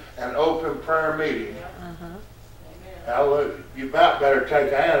to an open prayer meeting, hallelujah, you about better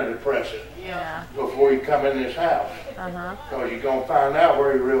take an antidepressant before you come in this house. Because you're going to find out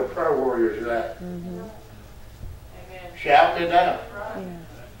where your real prayer warriors are at. Shouting it down.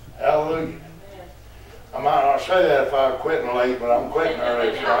 Hallelujah. I might not say that if I was quitting late, but I'm quitting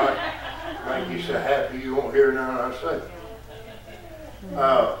early, so I make you so happy you won't hear none I say.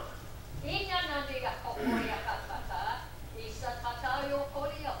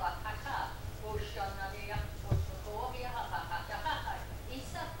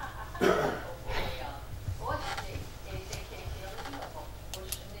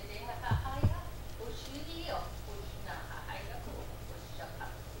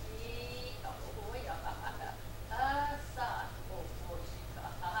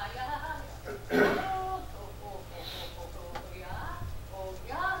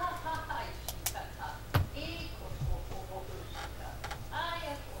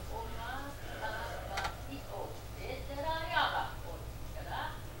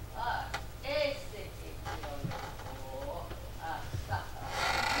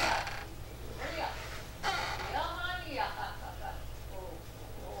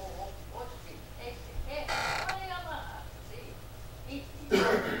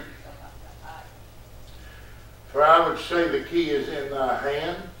 For I would say the key is in thy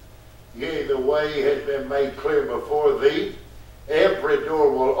hand. Yea, the way has been made clear before thee. Every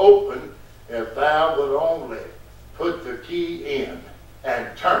door will open if thou wilt only put the key in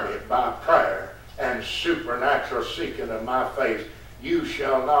and turn it by prayer and supernatural seeking of my face. You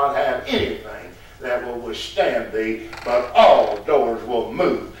shall not have anything that will withstand thee, but all doors will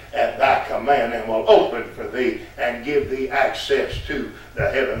move at thy command and will open for thee and give thee access to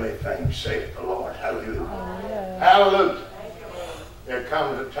the heavenly things, saith the Lord. Hallelujah. Hallelujah. There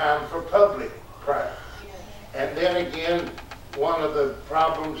comes a time for public prayer. And then again, one of the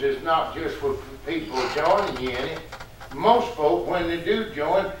problems is not just with people joining you in it, most folk, when they do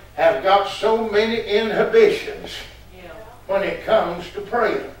join, have got so many inhibitions when it comes to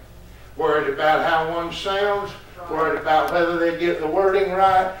praying. Worried about how one sounds, worried about whether they get the wording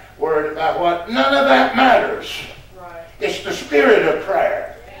right, worried about what. None of that matters. It's the spirit of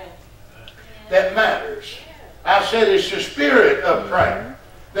prayer that matters. I said it's the spirit of prayer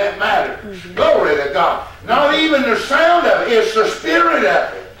that matters. Glory to God. Not even the sound of it. It's the spirit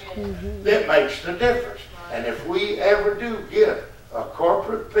of it that makes the difference. And if we ever do get a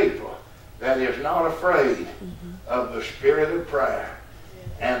corporate people that is not afraid of the spirit of prayer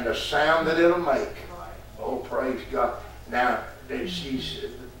and the sound that it'll make, oh, praise God. Now, she's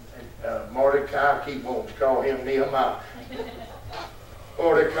Mordecai, I keep wanting to call him Nehemiah.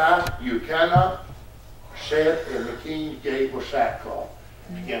 Mordecai, you cannot sit in the king's gate with sackcloth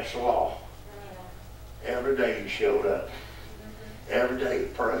against the law. Every day he showed up. Every day he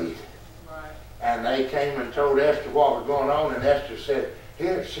prayed. And they came and told Esther what was going on, and Esther said,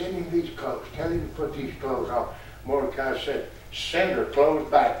 here, send him these clothes. Tell him to put these clothes on. Mordecai said, send her clothes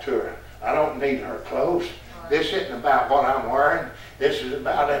back to her. I don't need her clothes. This isn't about what I'm wearing. This is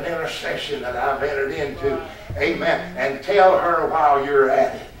about an intercession that I've entered into. Amen. And tell her while you're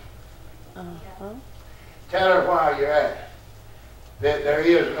at it. Tell her while you're at it that there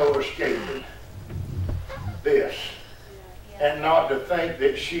is no escaping this. And not to think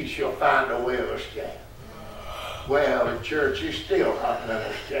that she shall find a way of escape. Well, the church is still hunting an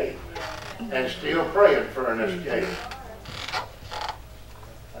escape. And still praying for an escape.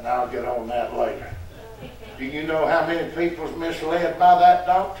 And I'll get on that later. Do you know how many people's misled by that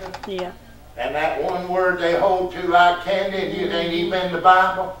doctrine? Yeah. And that one word they hold to like candy, and it ain't even in the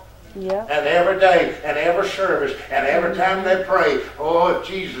Bible. Yeah. And every day, and every service, and every time they pray, oh, if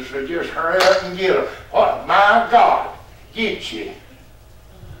Jesus would just hurry up and get them. What? My God, get you.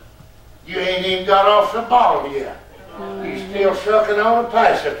 You ain't even got off the bottle yet. You still sucking on a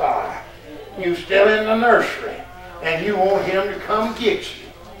pacifier. You still in the nursery. And you want him to come get you.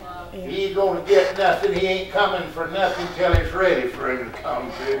 He ain't going to get nothing. He ain't coming for nothing till he's ready for him to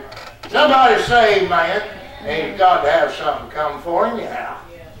come to. Somebody say amen. And he's got to have something come for him anyhow.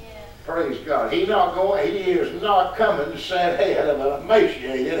 Praise God. He is not coming to set head of an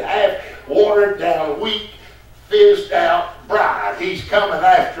emaciated, half-watered down, weak, fizzed out bride. He's coming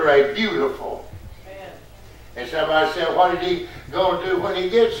after a beautiful. And somebody said, what is he going to do when he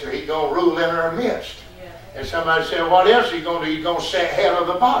gets here? He's going to rule in our midst. And somebody said, what else is he going to do? He's going to set head of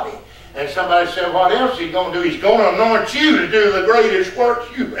the body. And somebody said, what else is he going to do? He's going to anoint you to do the greatest works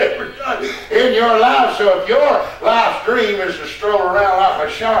you've ever done in your life. So if your life dream is to stroll around like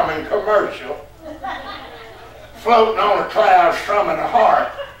a Charmin commercial, floating on a cloud, strumming a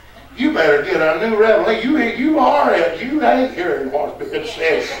harp, you better get a new revelation. You are it. You ain't hearing what's being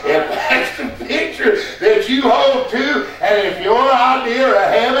said. If that's the picture that you hold to, and if your idea of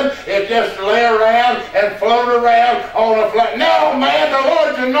heaven is just to lay around and float around on a flat. No, man, the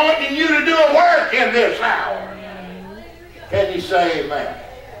Lord's anointing you to do a work in this hour. Can you say amen?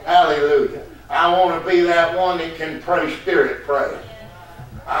 Hallelujah. I want to be that one that can pray spirit prayer.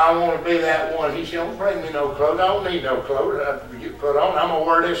 I want to be that one. He said, don't bring me no clothes. I don't need no clothes. You put on. I'm going to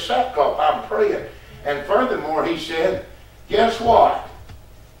wear this sackcloth. I'm praying. And furthermore, he said, guess what?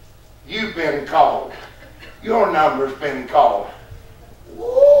 You've been called. Your number's been called.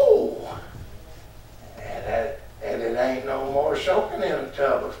 Whoa! And it ain't no more soaking in a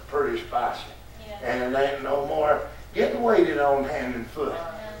tub of pretty spicy. And it ain't no more getting waited on hand and foot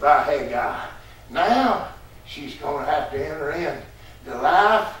by Haggai. Now, she's going to have to enter in the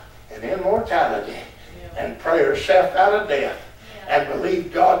life and immortality and pray herself out of death and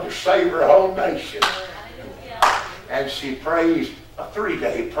believe God to save her whole nation. And she prays a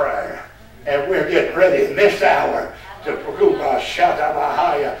 3-day prayer. And we're getting ready in this hour to Pagula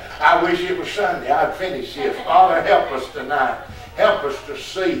Shatabahaya. I wish it was Sunday. I'd finish this. Father, help us tonight. Help us to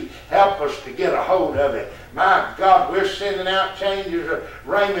see. Help us to get a hold of it. My God, we're sending out changes of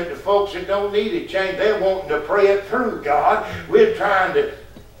raiment to folks that don't need a change. They're wanting to pray it through, God. We're trying to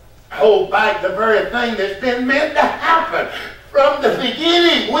hold back the very thing that's been meant to happen. From the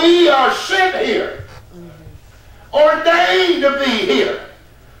beginning, we are sent here. Ordained to be here.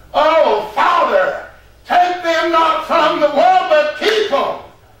 Oh, Father, take them not from the world, but keep them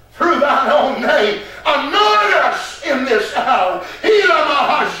through thine own name. Anoint us in this hour.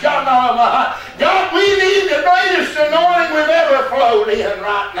 God, we need the greatest anointing we've ever flowed in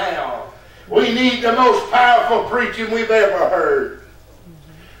right now. We need the most powerful preaching we've ever heard.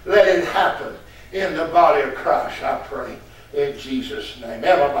 Let it happen in the body of Christ, I pray, in Jesus' name.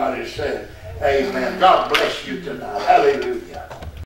 Everybody said, amen. God bless you tonight. Hallelujah.